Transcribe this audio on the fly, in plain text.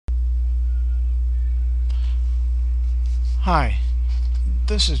Hi,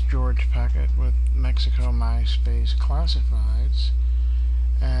 this is George Packett with Mexico MySpace Classifieds,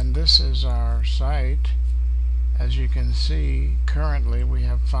 and this is our site. As you can see, currently we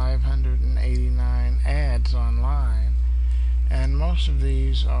have 589 ads online, and most of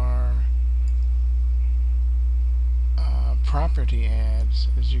these are property ads,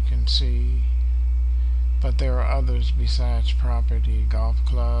 as you can see, but there are others besides property: golf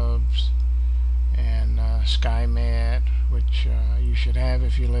clubs and SkyMed, which you should have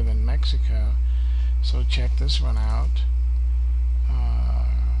if you live in Mexico. So check this one out. Uh,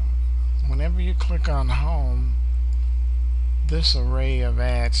 Whenever you click on home, this array of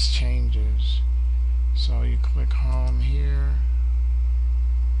ads changes. So you click home here,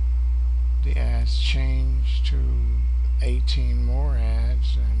 the ads change to 18 more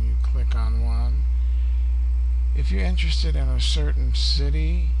ads, and you click on one. If you're interested in a certain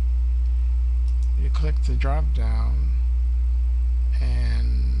city, you click the drop down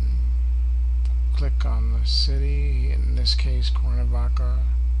and click on the city, in this case Cuernavaca,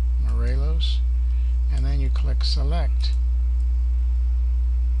 Morelos, and then you click select.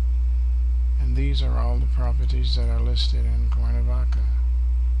 And these are all the properties that are listed in Cuernavaca.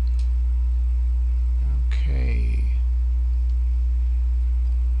 Okay,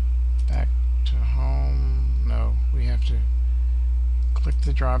 back to home. No, we have to click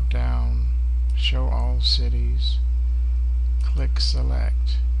the drop down, show all cities, click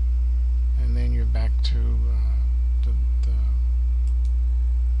select, and then you're back to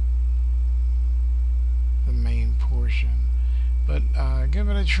the main portion. But give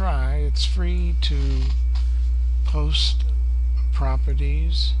it a try. It's free to post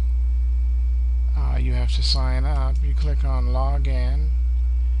properties. You have to sign up. You click on log in,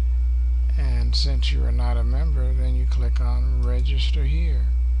 and since you are not a member, then you click on register here.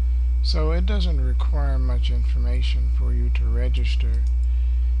 So it doesn't require much information for you to register.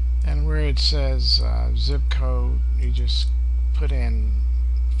 And where it says zip code, you just put in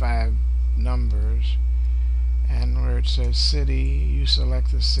 5 numbers. And where it says city, you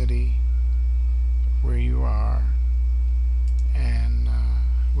select the city where you are, and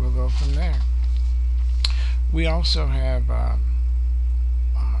we'll go from there. We also have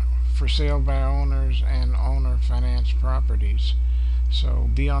for sale by owners and owner finance properties, so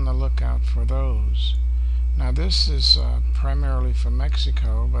be on the lookout for those. Now this is primarily for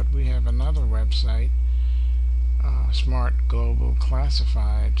Mexico, but we have another website,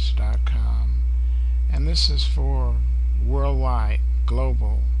 smartglobalclassifieds.com, and this is for worldwide,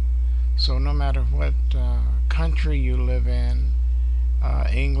 global. So no matter what country you live in,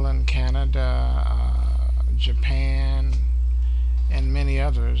 England, Canada, Japan, and many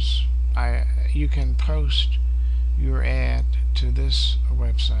others, you can post your ad to this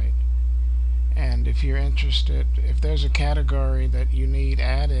website. And if you're interested, if there's a category that you need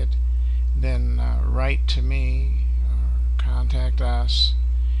added, then write to me or contact us,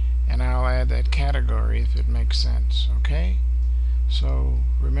 and I'll add that category if it makes sense. Okay? So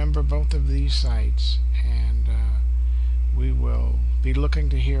remember both of these sites, and we will be looking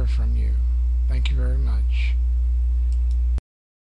to hear from you. Thank you very much.